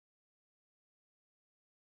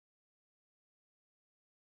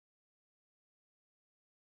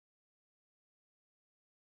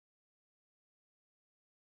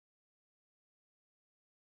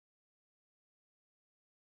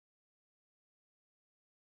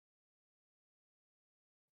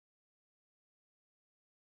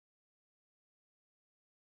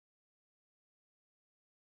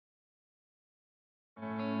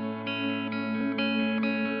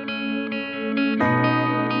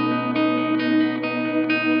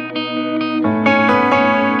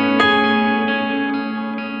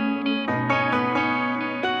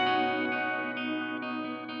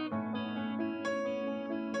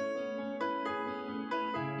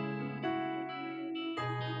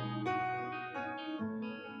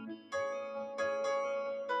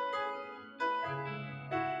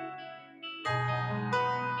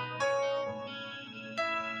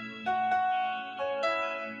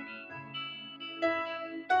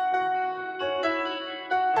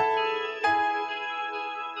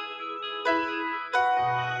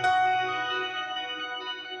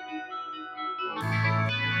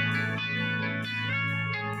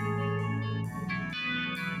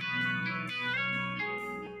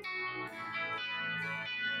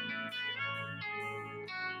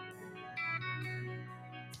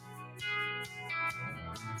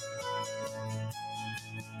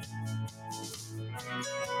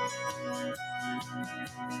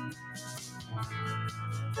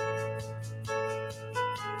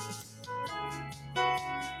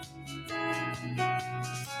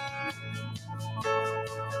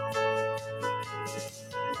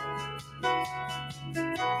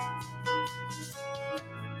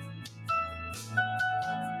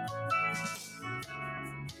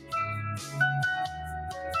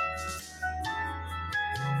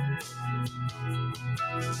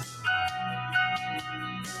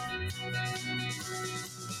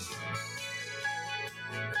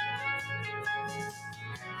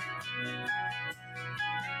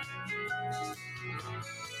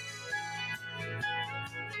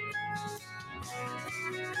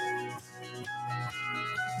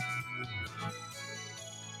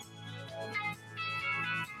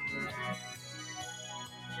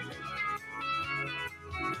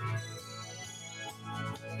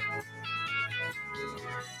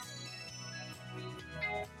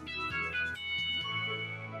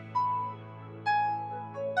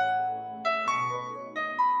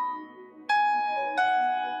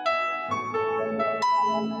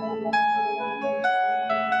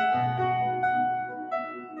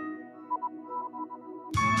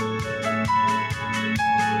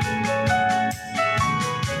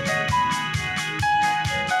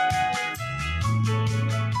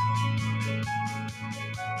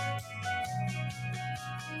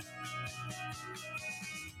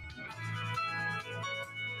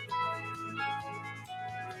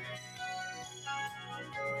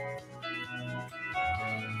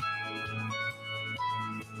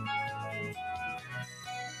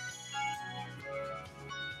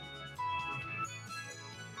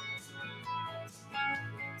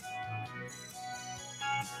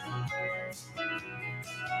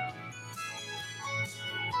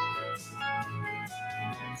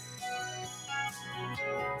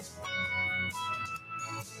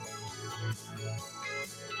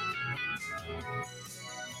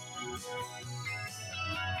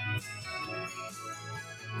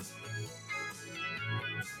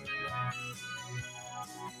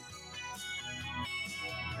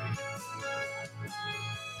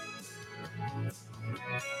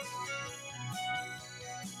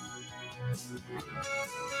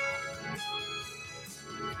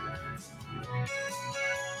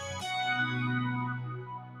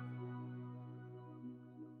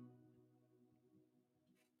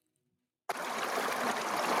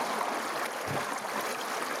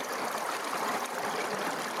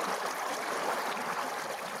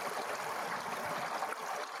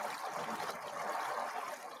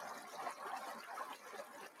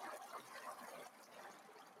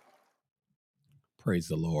Praise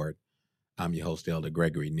the Lord. I'm your host, Elder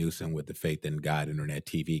Gregory Newsom with the Faith in God Internet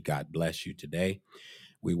TV. God bless you today.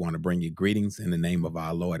 We want to bring you greetings in the name of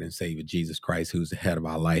our Lord and Savior Jesus Christ, who's the head of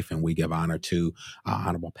our life. And we give honor to our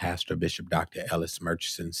Honorable Pastor, Bishop Dr. Ellis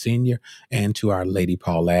Murchison Sr., and to our Lady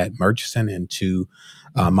Paulette Murchison, and to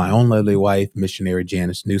my own lovely wife, Missionary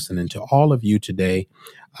Janice Newsom, and to all of you today.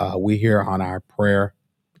 We're here on our prayer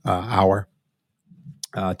hour.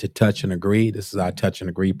 To touch and agree. This is our touch and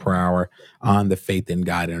agree prayer hour on the Faith in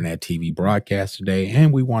God Internet TV broadcast today.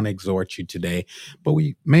 And we want to exhort you today, but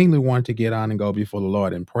we mainly want to get on and go before the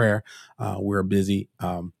Lord in prayer. We're busy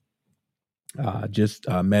just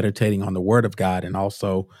meditating on the Word of God, and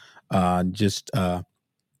also just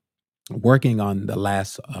working on the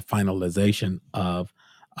last finalization of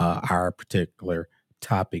our particular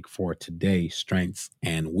topic for today, strengths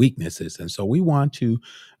and weaknesses. And so we want to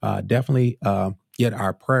definitely get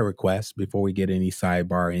our prayer requests before we get any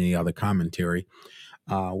sidebar or any other commentary.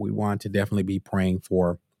 We want to definitely be praying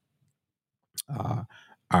for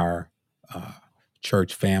our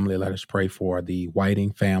church family. Let us pray for the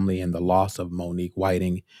Whiting family and the loss of Monique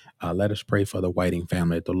Whiting. Let us pray for the Whiting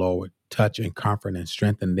family, that the Lord would touch and comfort and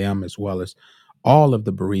strengthen them, as well as all of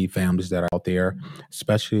the bereaved families that are out there,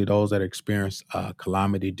 especially those that experience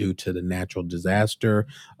calamity due to the natural disaster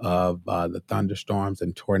of the thunderstorms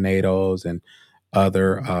and tornadoes and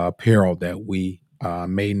other peril that we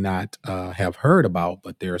may not have heard about,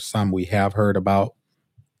 but there are some we have heard about.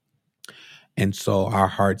 And so our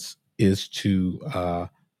hearts is to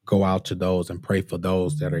go out to those and pray for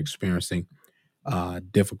those that are experiencing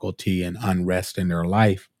difficulty and unrest in their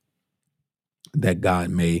life, that God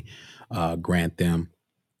may grant them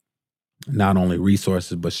not only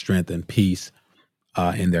resources, but strength and peace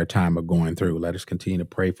in their time of going through. Let us continue to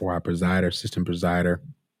pray for our presider, assistant presider,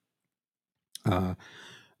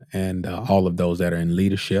 and all of those that are in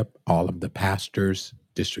leadership, all of the pastors,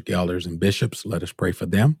 district elders, and bishops. Let us pray for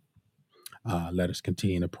them. Let us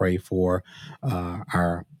continue to pray for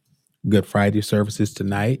our Good Friday services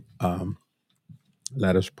tonight.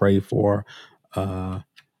 Let us pray for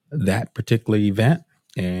that particular event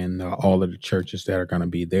and all of the churches that are going to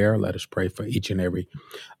be there. Let us pray for each and every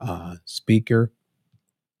speaker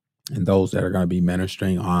and those that are going to be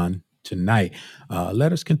ministering on tonight.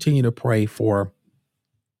 Let us continue to pray for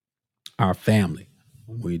our family.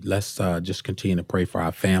 Let's just continue to pray for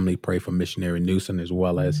our family, pray for Missionary Newsom, as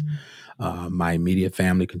well as my immediate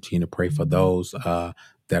family. Continue to pray for those that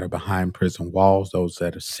are behind prison walls, those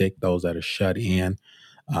that are sick, those that are shut in.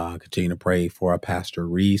 Continue to pray for our Pastor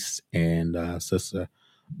Reese and Sister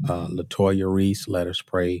Latoya Reese. Let us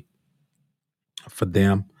pray for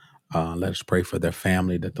them. Let us pray for their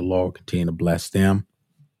family, that the Lord continue to bless them.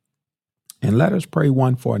 And let us pray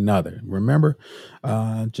one for another. Remember,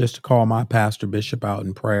 just to call my pastor bishop out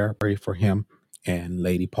in prayer, pray for him and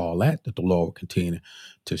Lady Paulette, that the Lord will continue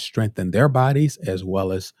to strengthen their bodies, as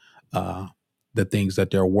well as the things that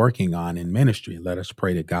they're working on in ministry. Let us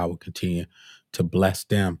pray that God will continue to bless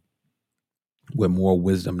them with more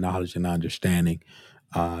wisdom, knowledge, and understanding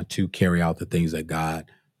to carry out the things that God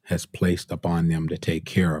has placed upon them to take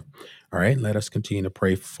care of. All right, let us continue to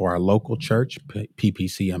pray for our local church,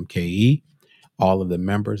 PPCMKE, all of the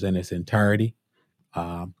members in its entirety,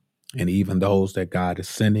 and even those that God is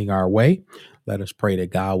sending our way. Let us pray that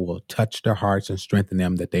God will touch their hearts and strengthen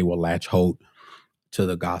them, that they will latch hold to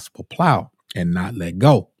the gospel plow and not let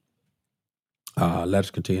go. Let us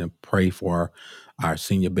continue to pray for our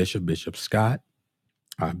senior bishop, Bishop Scott,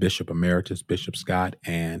 Bishop Emeritus, Bishop Scott,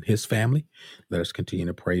 and his family. Let us continue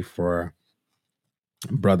to pray for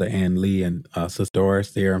Brother Ann Lee and Sister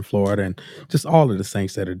Doris there in Florida, and just all of the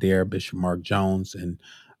saints that are there, Bishop Mark Jones and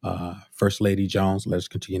First Lady Jones. Let us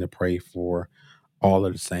continue to pray for all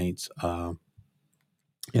of the saints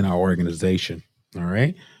in our organization. All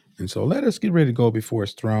right. And so let us get ready to go before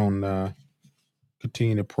his throne.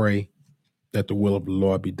 Continue to pray that the will of the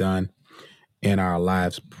Lord be done in our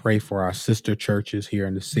lives. Pray for our sister churches here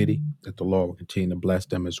in the city, that the Lord will continue to bless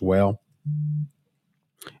them as well.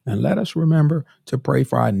 And let us remember to pray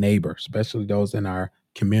for our neighbors, especially those in our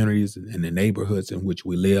communities and the neighborhoods in which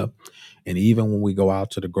we live. And even when we go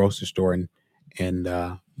out to the grocery store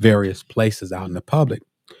and various places out in the public,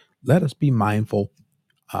 let us be mindful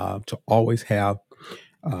to always have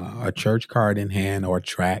a church card in hand or a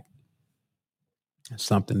tract,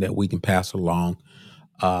 something that we can pass along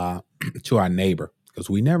to our neighbor, because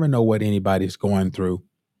we never know what anybody's going through.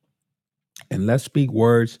 And let's speak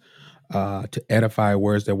words to edify,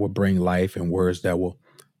 words that will bring life and words that will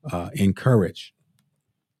encourage,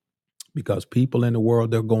 because people in the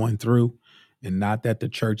world, they're going through, and not that the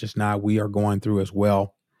church is not, we are going through as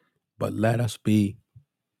well. But let us be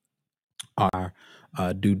our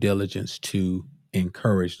due diligence to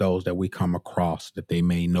encourage those that we come across, that they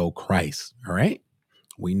may know Christ. All right.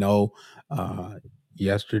 We know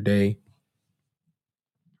yesterday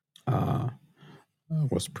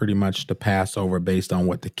was pretty much the Passover based on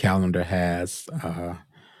what the calendar has.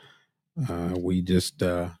 We just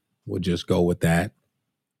we'll just go with that.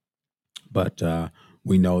 But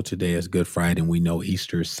we know today is Good Friday, and we know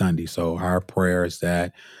Easter is Sunday. So our prayer is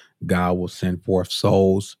that God will send forth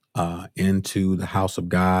souls into the house of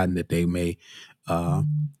God, and that they may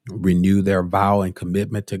renew their vow and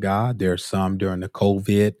commitment to God. There are some during the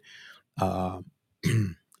COVID uh,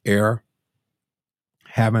 era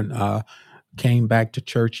haven't came back to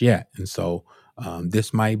church yet. And so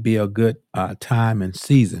this might be a good time and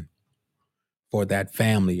season for that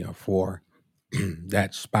family, or for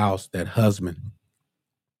that spouse, that husband,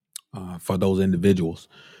 for those individuals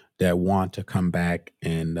that want to come back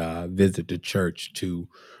and visit the church to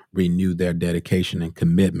renew their dedication and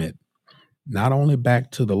commitment, not only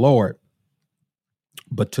back to the Lord,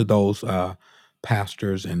 but to those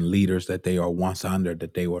pastors and leaders that they are once under,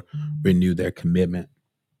 that they will renew their commitment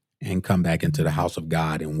and come back into the house of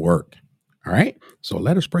God and work. All right. So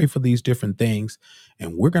let us pray for these different things.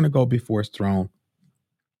 And we're going to go before his throne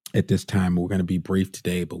at this time. We're going to be brief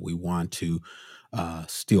today, but we want to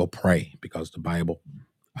still pray, because the Bible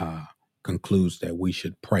uh, concludes that we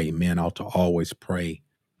should pray. Men ought to always pray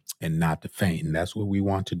and not to faint. And that's what we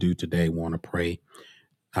want to do today. We want to pray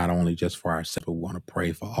not only just for ourselves, but we want to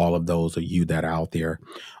pray for all of those of you that are out there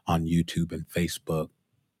on YouTube and Facebook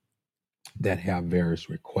that have various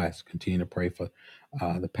requests. Continue to pray for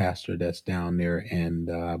the pastor that's down there. And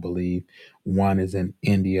I believe one is in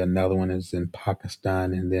India, another one is in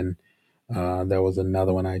Pakistan. And then there was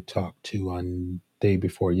another one I talked to on day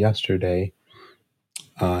before yesterday.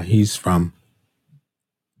 He's from,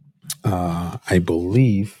 I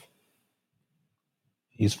believe,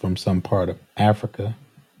 he's from some part of Africa.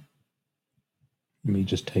 Let me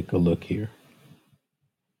just take a look here.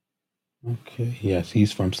 Okay, yes,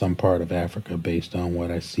 he's from some part of Africa based on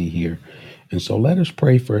what I see here. And so let us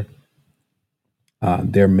pray for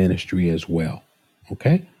their ministry as well.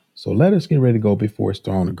 Okay, so let us get ready to go before his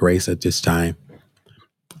throne of grace at this time.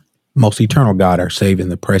 Most eternal God, our Savior, in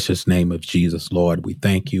the precious name of Jesus, Lord, we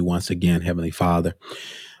thank you once again, Heavenly Father.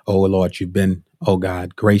 Oh, Lord, you've been, oh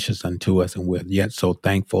God, gracious unto us, and we're yet so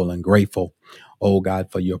thankful and grateful, oh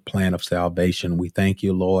God, for your plan of salvation. We thank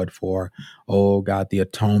you, Lord, for, oh God, the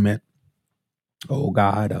atonement, oh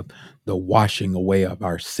God, of the washing away of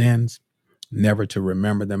our sins, never to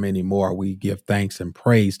remember them anymore. We give thanks and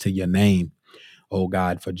praise to your name, oh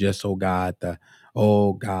God, for just, oh God,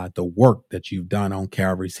 the work that you've done on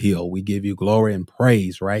Calvary's Hill. We give you glory and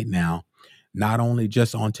praise right now, not only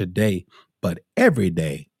just on today, but every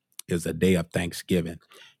day is a day of thanksgiving,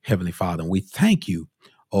 Heavenly Father. And we thank you,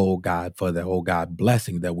 oh God, for the, oh God,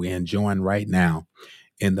 blessing that we're enjoying right now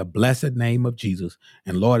in the blessed name of Jesus.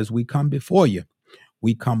 And Lord, as we come before you,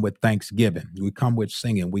 we come with thanksgiving. We come with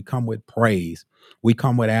singing. We come with praise. We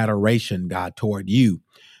come with adoration, God, toward you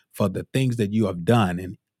for the things that you have done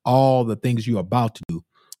and all the things you're about to do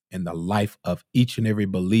in the life of each and every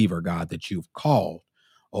believer, God, that you've called,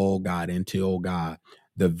 oh God, into, oh God,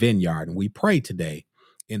 the vineyard. And we pray today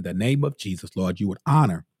in the name of Jesus, Lord, you would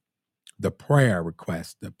honor the prayer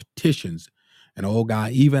requests, the petitions, and oh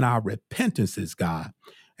God, even our repentances, God,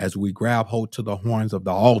 as we grab hold to the horns of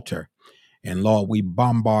the altar. And Lord, we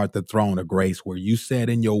bombard the throne of grace where you said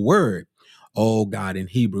in your word, oh God, in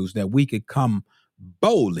Hebrews, that we could come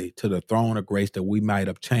boldly to the throne of grace, that we might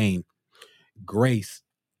obtain grace,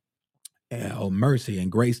 or mercy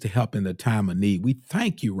and grace to help in the time of need. We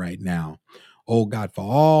thank you right now, oh God, for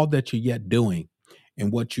all that you're yet doing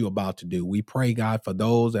and what you're about to do. We pray, God, for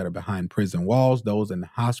those that are behind prison walls, those in the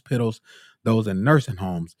hospitals, those in nursing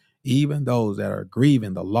homes, even those that are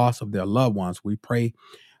grieving the loss of their loved ones. We pray,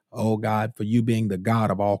 oh God, for you being the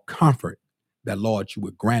God of all comfort. that, Lord, you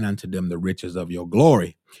would grant unto them the riches of your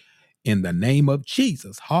glory in the name of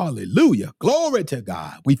Jesus. Hallelujah. Glory to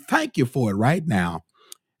God. We thank you for it right now.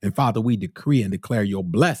 And Father, we decree and declare your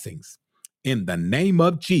blessings in the name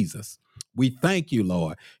of Jesus. We thank you,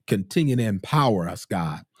 Lord. Continue to empower us,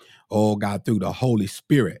 God. Oh, God, through the Holy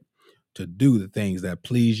Spirit to do the things that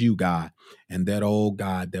please you, God. And that, oh,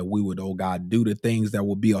 God, that we would, oh, God, do the things that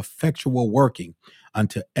will be effectual working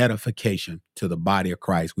unto edification to the body of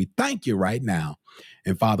Christ. We thank you right now.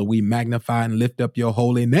 And Father, we magnify and lift up your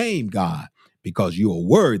holy name, God, because you are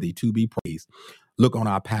worthy to be praised. Look on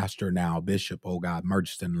our pastor now, Bishop, oh God,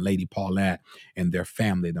 Murchison, Lady Paulette, and their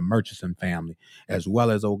family, the Murchison family, as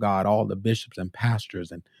well as, oh God, all the bishops and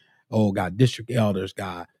pastors and, oh God, district elders,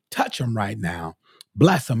 God. Touch them right now.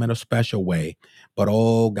 Bless them in a special way. But,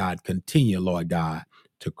 oh God, continue, Lord God,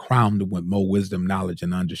 to crown them with more wisdom, knowledge,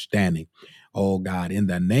 and understanding. Oh God, in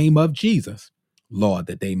the name of Jesus, Lord,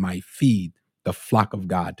 that they might feed the flock of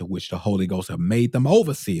God to which the Holy Ghost have made them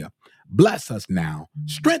overseer. Bless us now.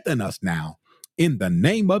 Strengthen us now in the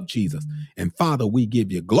name of Jesus. And Father, we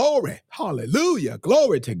give you glory. Hallelujah.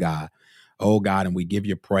 Glory to God. Oh God, and we give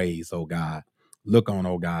you praise, oh God. Look on,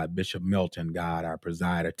 oh God, Bishop Milton, God, our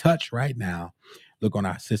presider. Touch right now. Look on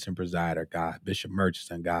our assistant presider, God, Bishop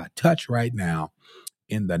Murchison, God. Touch right now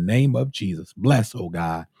in the name of Jesus. Bless, oh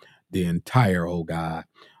God, the entire, oh God,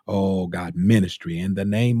 ministry in the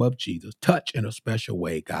name of Jesus. Touch in a special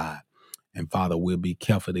way, God. And Father, we'll be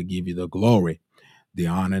careful to give you the glory, the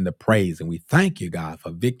honor, and the praise. And we thank you, God,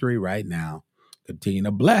 for victory right now. Continue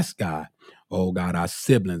to bless, God. Oh, God, our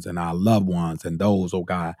siblings and our loved ones and those, oh,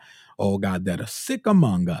 God, that are sick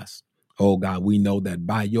among us. Oh, God, we know that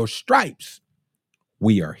by your stripes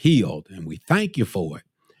we are healed, and we thank you for it.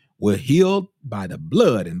 We're healed by the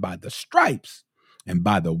blood and by the stripes and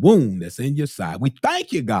by the wound that's in your side. We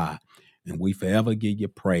thank you, God, and we forever give you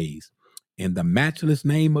praise. In the matchless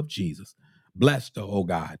name of Jesus, bless the, oh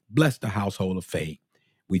God, bless the household of faith.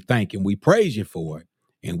 We thank and we praise you for it,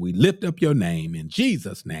 and we lift up your name. In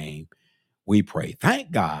Jesus' name, we pray. Thank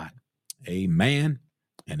God. Amen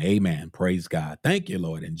and amen. Praise God. Thank you,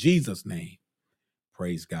 Lord. In Jesus' name,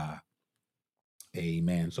 praise God.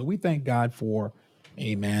 Amen. So we thank God for,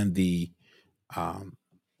 amen, um,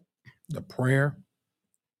 the prayer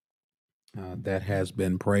that has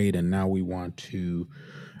been prayed, and now we want to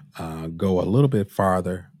go a little bit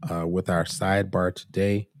farther with our sidebar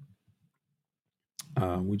today.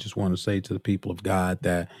 We just want to say to the people of God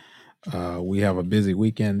that we have a busy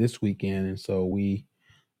weekend this weekend, and so we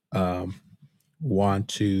want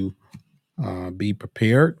to be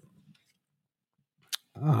prepared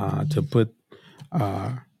to put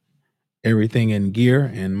everything in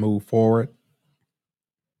gear and move forward.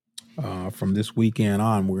 From this weekend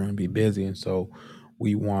on, we're going to be busy, and so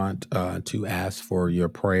we want to ask for your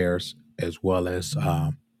prayers as well as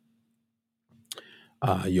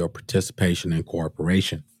your participation and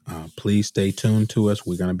cooperation. Please stay tuned to us.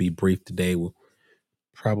 We're going to be brief today. We'll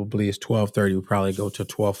probably it's 12:30. We'll probably go to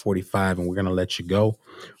 12:45, and we're going to let you go.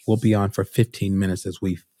 We'll be on for 15 minutes as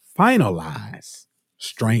we finalize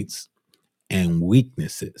strengths and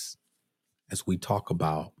weaknesses as we talk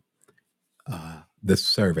about the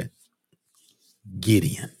servant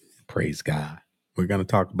Gideon. Praise God. We're going to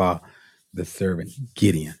talk about the servant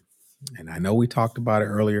Gideon. And I know we talked about it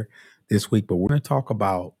earlier this week, but we're going to talk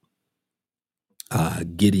about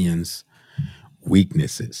Gideon's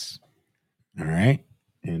weaknesses. All right.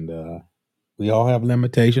 And we all have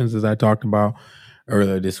limitations, as I talked about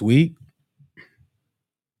earlier this week,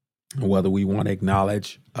 whether we want to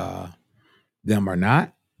acknowledge them or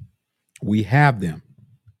not. We have them.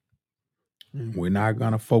 We're not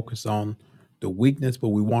going to focus on the weakness, but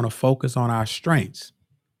we want to focus on our strengths.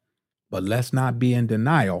 But let's not be in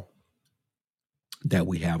denial that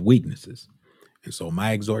we have weaknesses. And so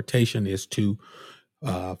my exhortation is to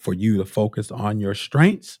for you to focus on your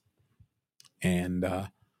strengths, and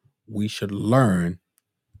we should learn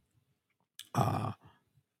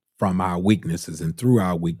from our weaknesses, and through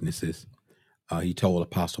our weaknesses, he told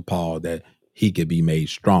Apostle Paul that he could be made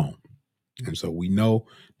strong. And so we know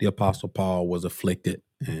the Apostle Paul was afflicted,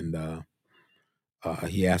 and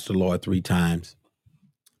he asked the Lord 3 times,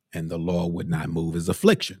 and the Lord would not move his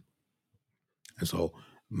affliction. And so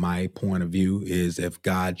my point of view is, if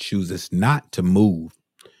God chooses not to move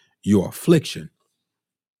your affliction,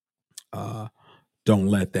 don't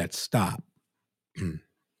let that stop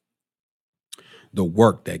the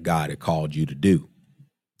work that God had called you to do.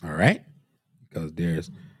 All right? Because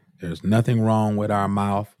there's nothing wrong with our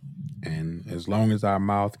mouth, and as long as our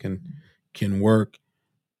mouth can work,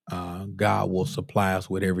 God will supply us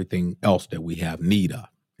with everything else that we have need of.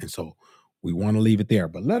 And so We want to leave it there.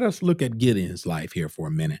 But let us look at Gideon's life here for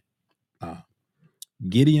a minute.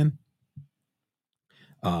 Gideon,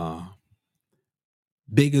 uh,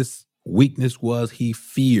 biggest weakness was he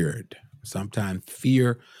feared. Sometimes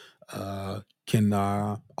fear can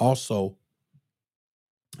also,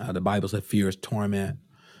 the Bible said fear is torment.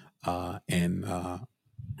 And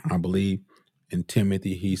I believe in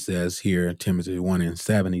Timothy, he says here in Timothy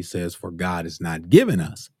 1:7, he says, for God has not given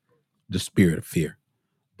us the spirit of fear,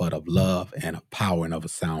 but of love and of power and of a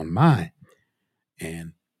sound mind.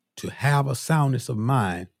 And to have a soundness of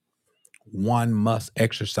mind, one must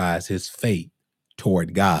exercise his faith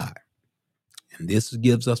toward God. And this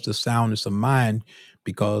gives us the soundness of mind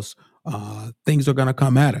because things are going to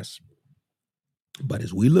come at us. But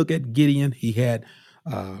as we look at Gideon, he had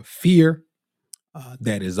fear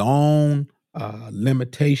that his own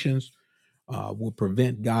limitations will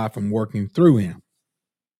prevent God from working through him.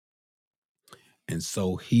 And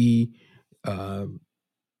so he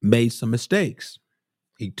made some mistakes.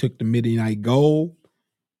 He took the Midianite gold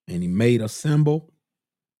and he made a symbol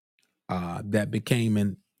that became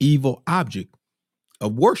an evil object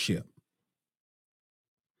of worship.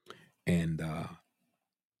 And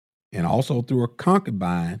also through a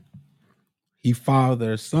concubine, he fathered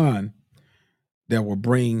a son that will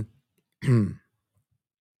bring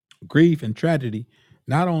grief and tragedy,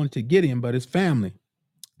 not only to Gideon, but his family.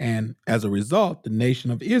 And as a result, the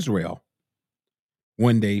nation of Israel,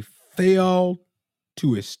 when they failed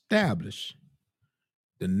to establish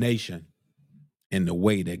the nation in the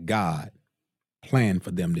way that God planned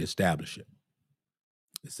for them to establish it.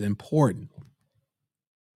 It's important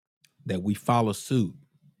that we follow suit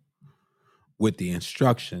with the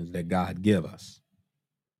instructions that God give us.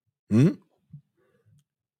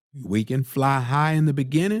 We can fly high in the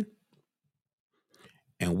beginning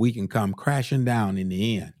and we can come crashing down in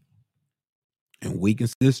the end. And we can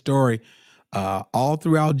see this story all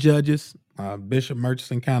throughout Judges. Bishop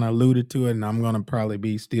Murchison kind of alluded to it, and I'm going to probably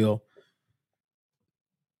be still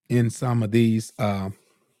in some of these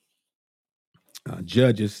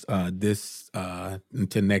Judges this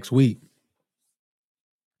until next week.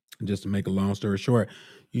 Just to make a long story short,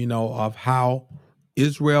 of how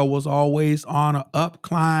Israel was always on an up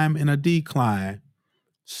climb and a decline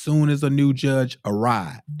soon as a new judge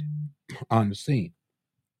arrived on the scene.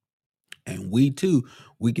 And we too,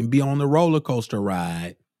 we can be on the roller coaster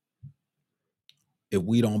ride if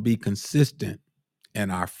we don't be consistent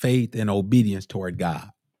in our faith and obedience toward God.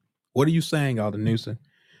 What are you saying, Alder Newsom?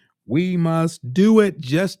 We must do it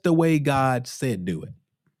just the way God said do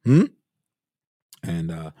it.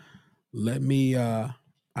 And let me,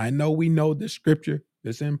 I know we know the scripture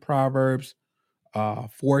that's in Proverbs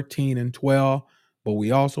 14 and 12, but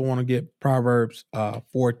we also want to get Proverbs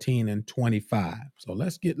 14 and 25. So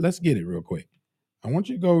let's get it real quick. I want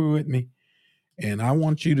you to go with me, and I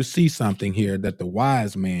want you to see something here that the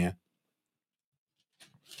wise man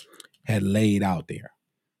had laid out there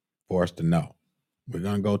for us to know. We're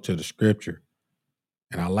going to go to the scripture,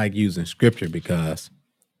 and I like using scripture because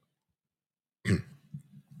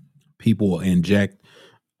people will inject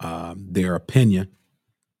their opinion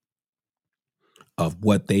of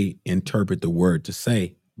what they interpret the word to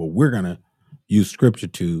say, but we're going to use scripture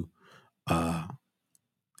to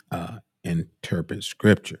interpret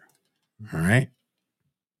scripture. All right.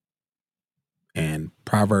 And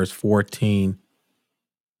Proverbs 14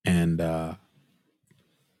 and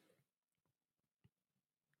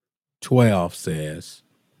 12 says,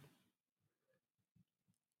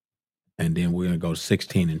 and then we're going to go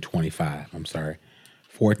 16 and 25. I'm sorry,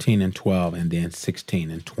 14 and 12, and then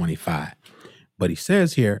 16 and 25. But he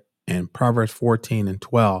says here in Proverbs 14 and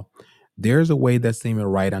 12, there's a way that seemeth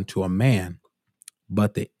right unto a man,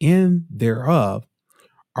 but the end thereof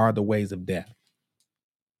are the ways of death.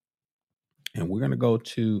 And we're going to go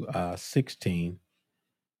to 16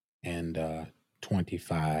 and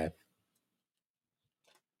 25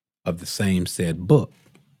 of the same said book.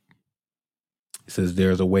 It says,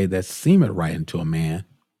 there's a way that seemeth right unto a man,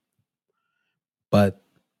 but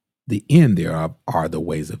the end thereof are the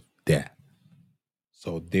ways of death.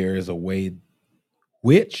 So there is a way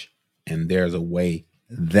which, and there's a way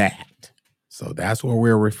that. So that's what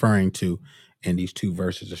we're referring to in these two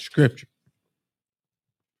verses of scripture.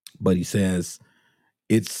 But he says,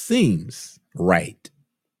 it seems right.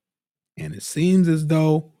 And it seems as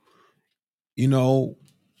though,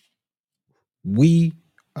 we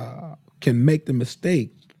can make the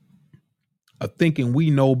mistake of thinking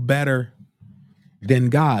we know better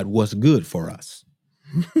than God what's good for us.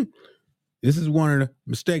 This is one of the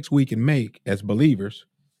mistakes we can make as believers.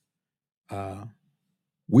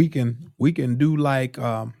 We can do like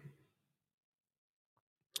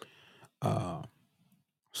uh,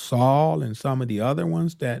 Saul and some of the other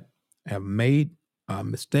ones that have made a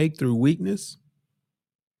mistake through weakness.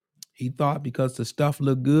 He thought because the stuff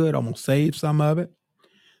looked good, I'm going to save some of it.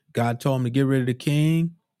 God told him to get rid of the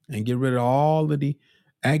king and get rid of all of the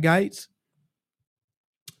Agites.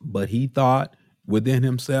 But he thought within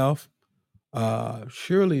himself,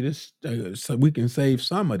 surely this, so we can save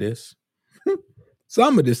some of this,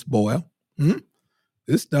 some of this spoil.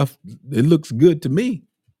 This stuff, it looks good to me.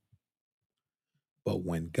 But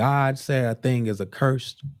when God said a thing is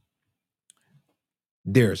accursed,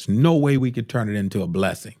 there's no way we could turn it into a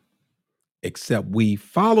blessing except we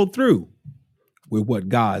follow through with what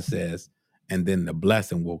God says, and then the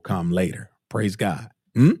blessing will come later. Praise God.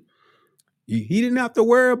 He didn't have to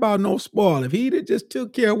worry about no spoil. If he'd just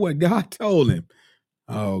took care of what God told him.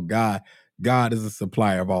 Oh, God is a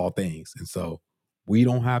supplier of all things. And so we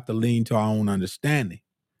don't have to lean to our own understanding,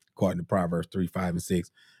 according to Proverbs 3, 5, and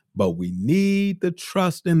 6. But we need to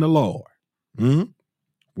trust in the Lord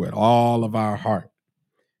with all of our heart.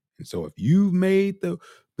 And so if you've made the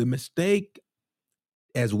mistake,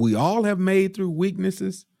 as we all have made through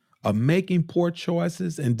weaknesses, of making poor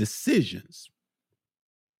choices and decisions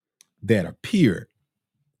that appeared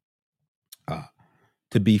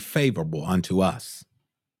to be favorable unto us,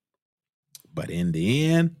 but in the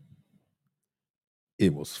end,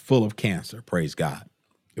 it was full of cancer, praise God.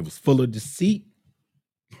 It was full of deceit,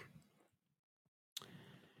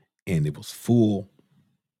 and it was full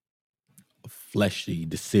of fleshy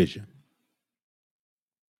decision,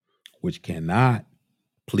 which cannot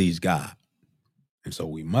please God. And so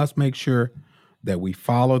we must make sure that we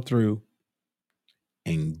follow through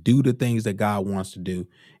and do the things that God wants to do.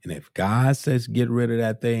 And if God says get rid of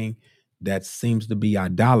that thing that seems to be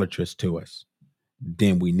idolatrous to us,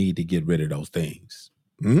 then we need to get rid of those things.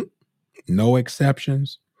 No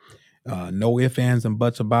exceptions, no ifs, ands, and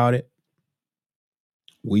buts about it.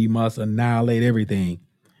 We must annihilate everything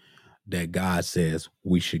that God says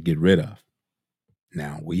we should get rid of.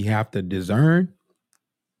 Now, we have to discern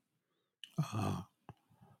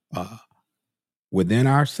within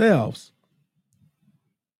ourselves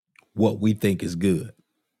what we think is good.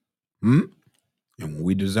 And when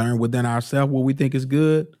we discern within ourselves what we think is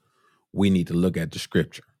good, we need to look at the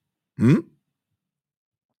scripture. And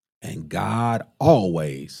God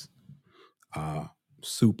always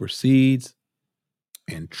supersedes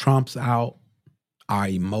and trumps out our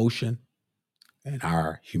emotion and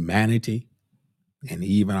our humanity and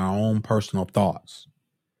even our own personal thoughts.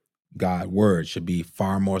 God's word should be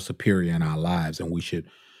far more superior in our lives, and we should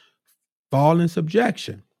fall in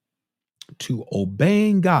subjection to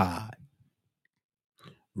obeying God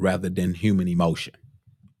rather than human emotion.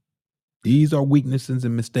 These are weaknesses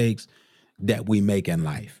and mistakes that we make in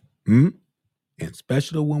life. And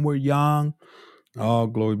especially when we're young. Oh,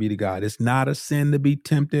 glory be to God. It's not a sin to be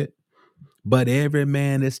tempted, but every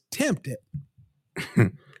man is tempted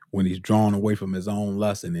when he's drawn away from his own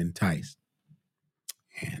lust and enticed.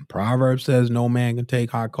 And Proverbs says no man can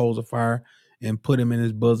take hot coals of fire and put them in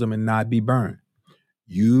his bosom and not be burned.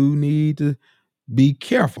 You need to be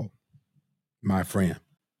careful, my friend,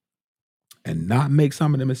 and not make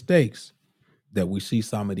some of the mistakes that we see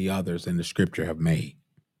some of the others in the scripture have made.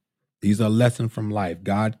 These are lessons from life.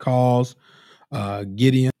 God calls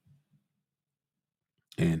Gideon,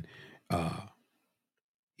 and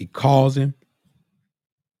he calls him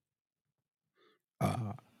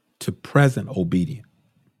to present obedience.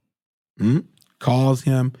 Calls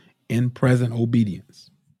him in present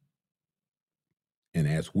obedience. And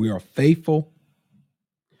as we are faithful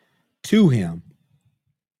to him,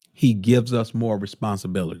 he gives us more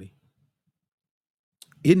responsibility.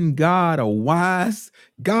 Isn't God a wise?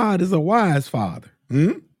 God is a wise father.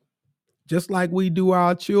 Just like we do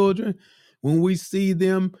our children when we see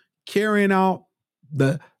them carrying out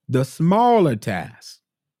the smaller tasks.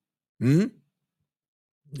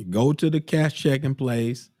 Go to the cash checking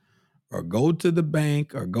place, or go to the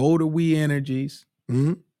bank, or go to We Energies.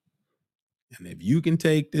 And if you can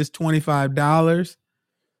take this $25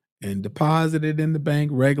 and deposit it in the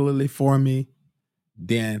bank regularly for me,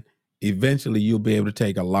 then eventually you'll be able to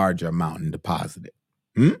take a larger amount and deposit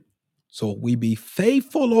it. So we be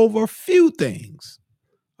faithful over a few things.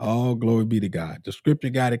 Oh, glory be to God. The scripture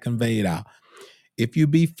got it conveyed out. If you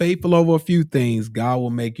be faithful over a few things, God will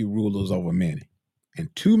make you rulers over many.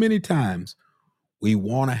 And too many times we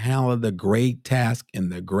want to handle the great task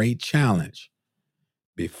and the great challenge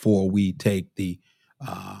before we take the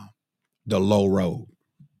low road.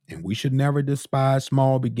 And we should never despise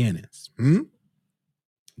small beginnings.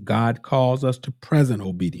 God calls us to present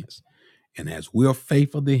obedience. And as we're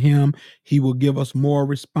faithful to him, he will give us more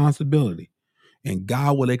responsibility. And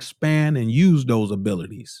God will expand and use those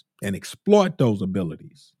abilities and exploit those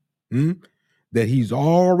abilities that he's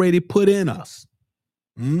already put in us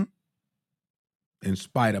in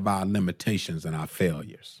spite of our limitations and our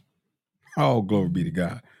failures. Oh, glory be to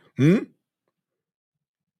God. And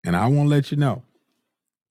I want to let you know,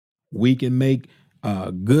 we can make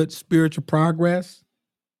good spiritual progress,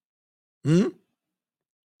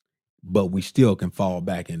 but we still can fall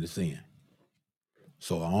back into sin.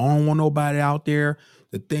 So I don't want nobody out there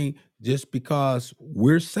to think just because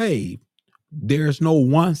we're saved, there's no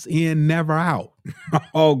once in, never out.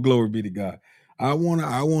 Oh, glory be to God. I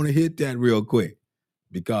wanna hit that real quick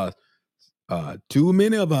because too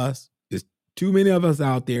many of us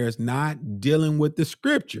out there is not dealing with the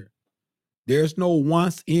scripture. There's no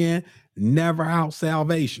once in, never out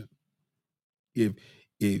salvation. If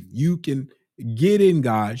you can get in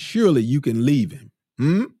God, surely you can leave him.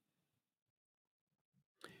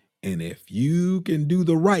 And if you can do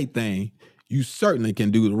the right thing, you certainly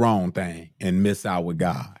can do the wrong thing and miss out with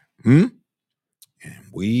God. And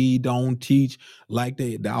we don't teach like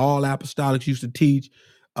the all apostolics used to teach.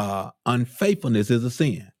 Unfaithfulness is a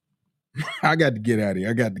sin. I got to get out of here.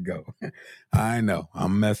 I got to go. I know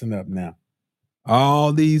I'm messing up now.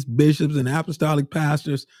 All these bishops and apostolic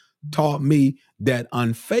pastors taught me that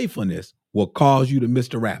unfaithfulness will cause you to miss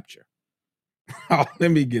the rapture. Oh,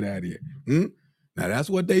 let me get out of here. Now that's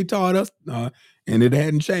what they taught us, and it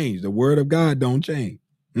hadn't changed. The word of God don't change.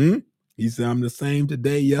 He said, "I'm the same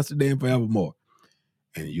today, yesterday, and forevermore."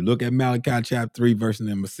 And you look at Malachi chapter 3, verse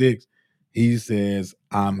number 6. He says,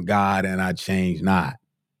 "I'm God and I change not.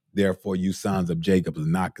 Therefore, you sons of Jacob is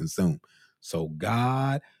not consumed." So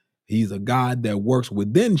God, he's a God that works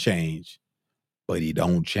within change, but he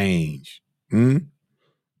don't change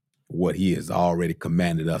what he has already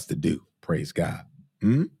commanded us to do. Praise God.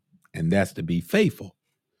 And that's to be faithful.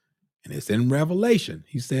 And it's in Revelation.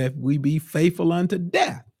 He said, if we be faithful unto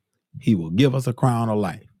death, he will give us a crown of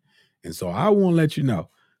life. And so I want to let you know,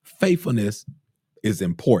 faithfulness is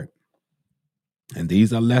important. And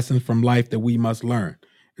these are lessons from life that we must learn.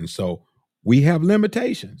 And so we have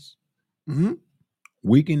limitations.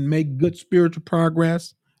 We can make good spiritual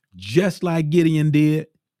progress, just like Gideon did,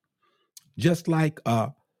 just like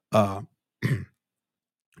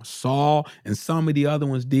Saul and some of the other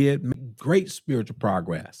ones did, make great spiritual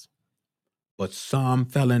progress. But some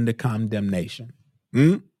fell into condemnation.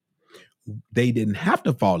 They didn't have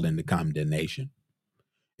to fall into condemnation.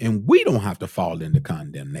 And we don't have to fall into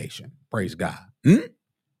condemnation. Praise God.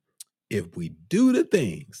 If we do the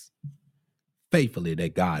things faithfully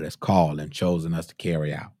that God has called and chosen us to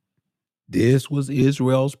carry out. This was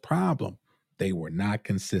Israel's problem. They were not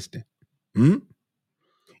consistent. And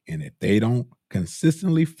if they don't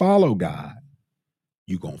consistently follow God,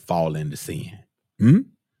 you're going to fall into sin.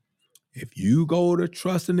 If you go to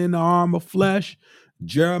trusting in the arm of flesh,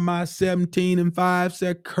 Jeremiah 17:5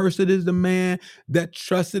 said, "Cursed is the man that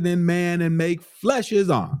trusted in man and make flesh his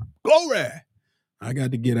arm." Glory. I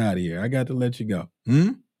got to get out of here. I got to let you go.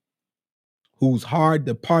 Whose heart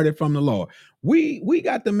departed from the Lord. We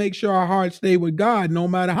got to make sure our hearts stay with God no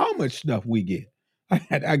matter how much stuff we get.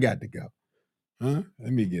 I got to go.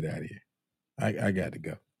 Let me get out of here. I got to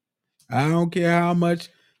go. I don't care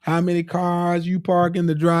how many cars you park in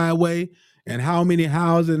the driveway and how many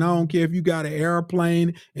houses. And I don't care if you got an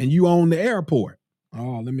airplane and you own the airport.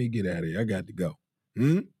 Oh, let me get out of here. I got to go.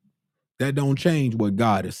 That don't change what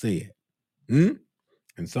God has said.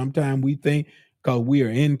 And sometimes we think because we are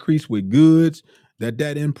increased with goods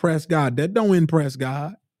that impress God. That don't impress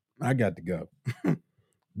God. I got to go.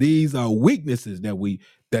 These are weaknesses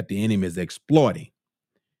that the enemy is exploiting.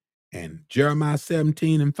 And Jeremiah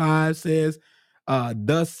 17:5 says,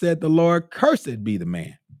 "Thus said the Lord, cursed be the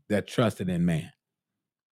man that trusted in man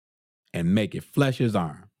and maketh flesh his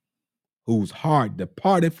arm, whose heart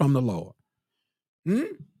departed from the Lord."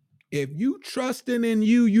 If you trusting in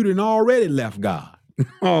you, you done already left God.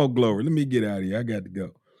 Oh, glory. Let me get out of here. I got to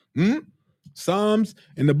go. Psalms,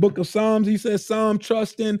 in the book of Psalms, he says, some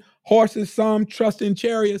trust in horses, some trust in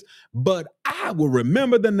chariots, but I will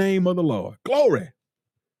remember the name of the Lord. Glory.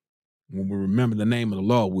 When we remember the name of the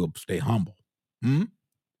Lord, we'll stay humble.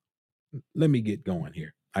 Let me get going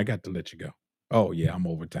here. I got to let you go. Oh, yeah, I'm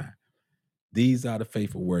over time. These are the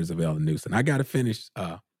faithful words of Elder Newsom. I got to finish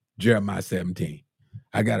Jeremiah 17.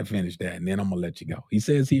 I got to finish that, and then I'm going to let you go. He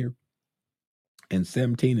says here in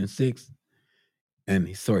 17:6,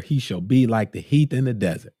 and so he shall be like the heath in the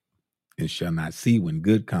desert, and shall not see when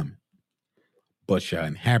good cometh, but shall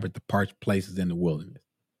inhabit the parched places in the wilderness,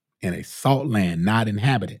 in a salt land not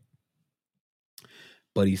inhabited.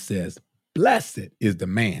 But he says, blessed is the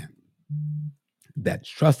man that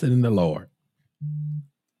trusted in the Lord,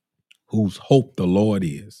 whose hope the Lord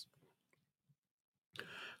is.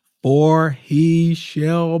 For he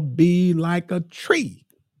shall be like a tree.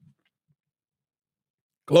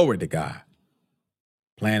 Glory to God.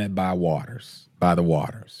 Planted by the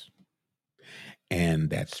waters,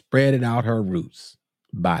 and that spreadeth out her roots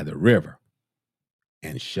by the river,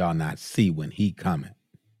 and shall not see when he cometh,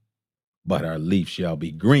 but her leaf shall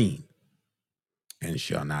be green, and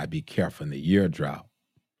shall not be careful in the year drought,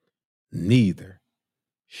 neither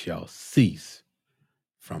shall cease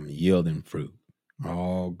from yielding fruit.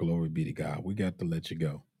 Oh, glory be to God. We got to let you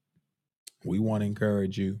go. We want to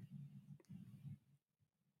encourage you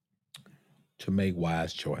to make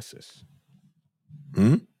wise choices.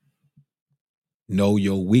 Know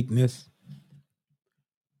your weakness.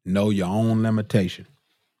 Know your own limitation.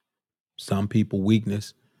 Some people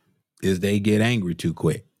weakness is they get angry too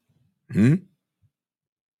quick. And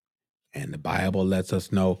the Bible lets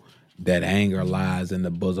us know that anger lies in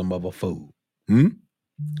the bosom of a fool.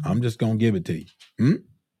 I'm just going to give it to you.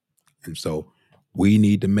 And so we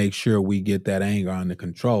need to make sure we get that anger under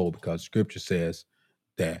control, because scripture says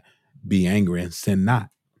that be angry and sin not.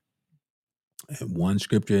 And one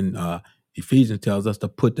scripture in Ephesians tells us to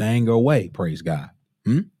put the anger away, praise God.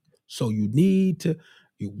 So we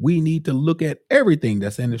need to look at everything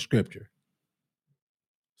that's in the scripture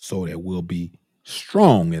so that we'll be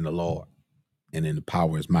strong in the Lord and in the power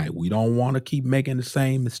of his might. We don't want to keep making the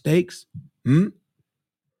same mistakes. And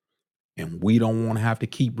we don't want to have to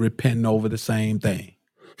keep repenting over the same thing.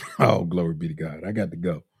 Oh, glory be to God. I got to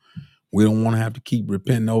go. We don't want to have to keep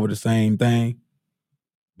repenting over the same thing,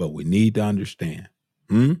 but we need to understand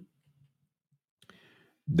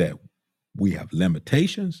that we have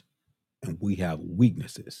limitations and we have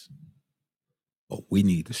weaknesses, but we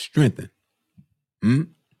need to strengthen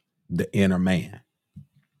the inner man.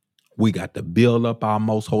 We got to build up our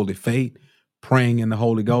most holy faith, praying in the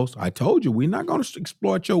Holy Ghost. I told you, we're not going to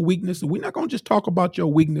exploit your weaknesses. We're not going to just talk about your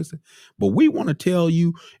weaknesses, but we want to tell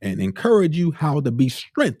you and encourage you how to be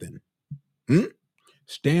strengthened.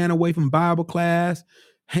 Staying away from Bible class,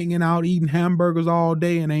 hanging out, eating hamburgers all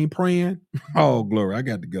day and ain't praying. Oh, glory. I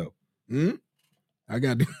got to go. I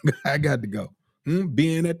got to go.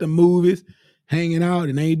 Being at the movies, hanging out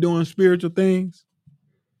and ain't doing spiritual things.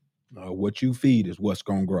 What you feed is what's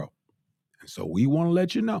going to grow. And so we want to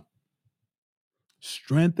let you know.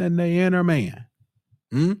 Strengthen the inner man,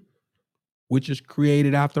 which is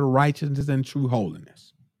created after righteousness and true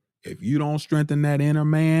holiness. If you don't strengthen that inner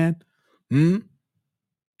man,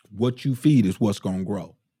 what you feed is what's going to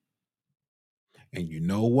grow. And you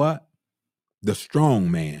know what? The strong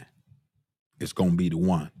man is going to be the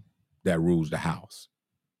one that rules the house.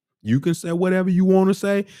 You can say whatever you want to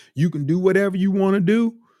say. You can do whatever you want to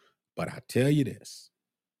do. But I tell you this,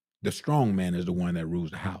 the strong man is the one that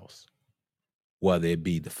rules the house, whether it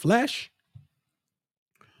be the flesh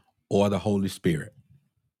or the Holy Spirit.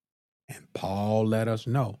 And Paul let us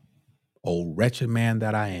know, O wretched man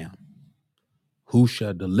that I am, who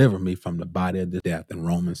shall deliver me from the body of this death? In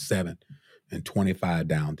Romans 7 and 25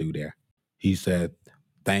 down through there. He said,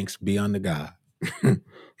 thanks be unto God.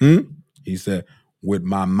 He said, with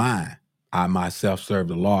my mind, I myself serve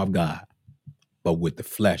the law of God, but with the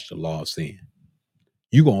flesh, the law of sin.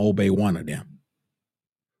 You're going to obey one of them.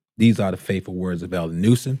 These are the faithful words of Elder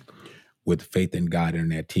Newsom with Faith in God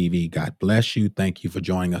Internet TV. God bless you. Thank you for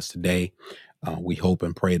joining us today. We hope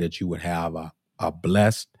and pray that you would have a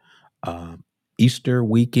blessed Easter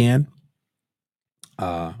weekend.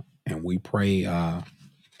 And we pray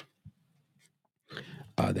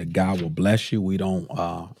that God will bless you. We don't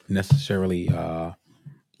necessarily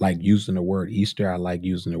like using the word Easter. I like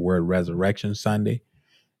using the word Resurrection Sunday.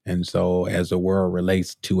 And so as the word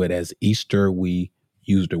relates to it as Easter, we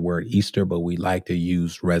use the word Easter, but we like to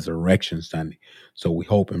use Resurrection Sunday. So we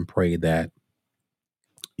hope and pray that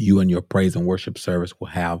you and your praise and worship service will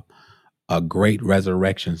have a great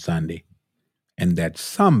Resurrection Sunday, and that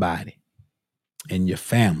somebody in your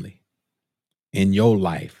family, in your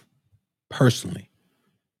life, personally,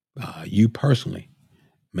 you personally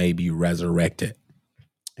may be resurrected,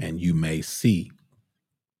 and you may see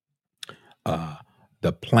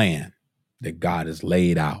the plan that God has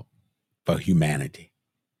laid out for humanity,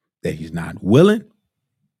 that he's not willing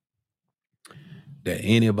that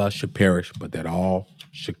any of us should perish, but that all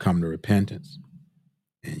should come to repentance.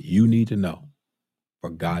 And you need to know, for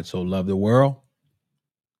God so loved the world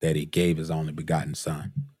that he gave his only begotten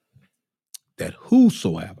Son, that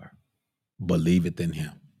whosoever believeth in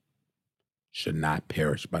him should not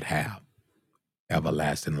perish, but have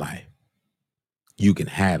everlasting life. You can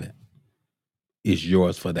have it. It's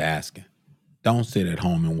yours for the asking. Don't sit at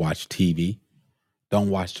home and watch TV. Don't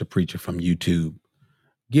watch the preacher from YouTube.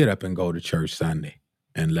 get up and go to church Sunday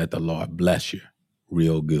and let the Lord bless you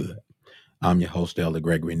real good. I'm your host, Elder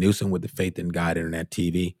Gregory Newsom with the Faith in God Internet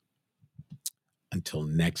TV. Until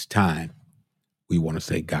next time, we want to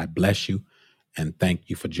say God bless you and thank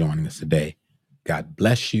you for joining us today. God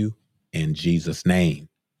bless you in Jesus' name.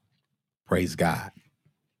 Praise God.